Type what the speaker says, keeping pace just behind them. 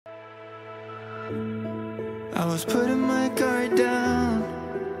I was putting my guard down,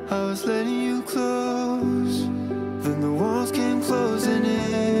 I was letting you close. Then the walls came closing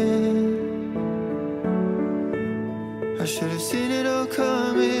in. I should have seen it all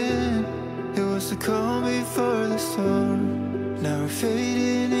coming. It was the calm before the storm. Now we're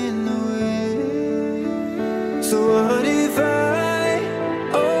fading in the wind. So what if I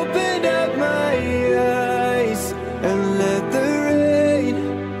opened up my eyes and let the rain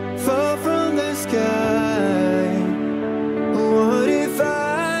fall from the sky? What if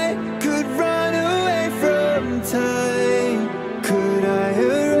I could run away from time? Could I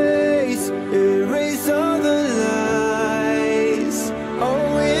erase all the lies? Oh,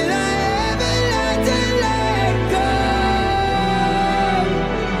 will I ever learn to let go?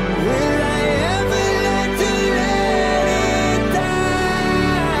 Will I ever learn to let it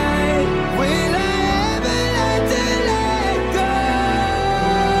die? Will I ever learn to let go?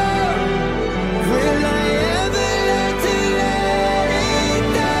 Will I ever learn to let it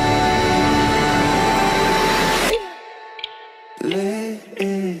die? Let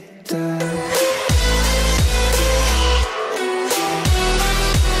it die.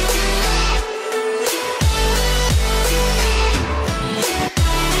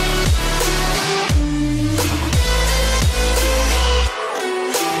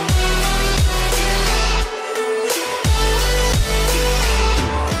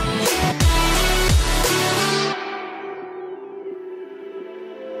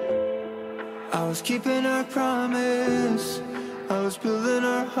 I was keeping our promise, I was building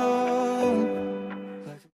our home.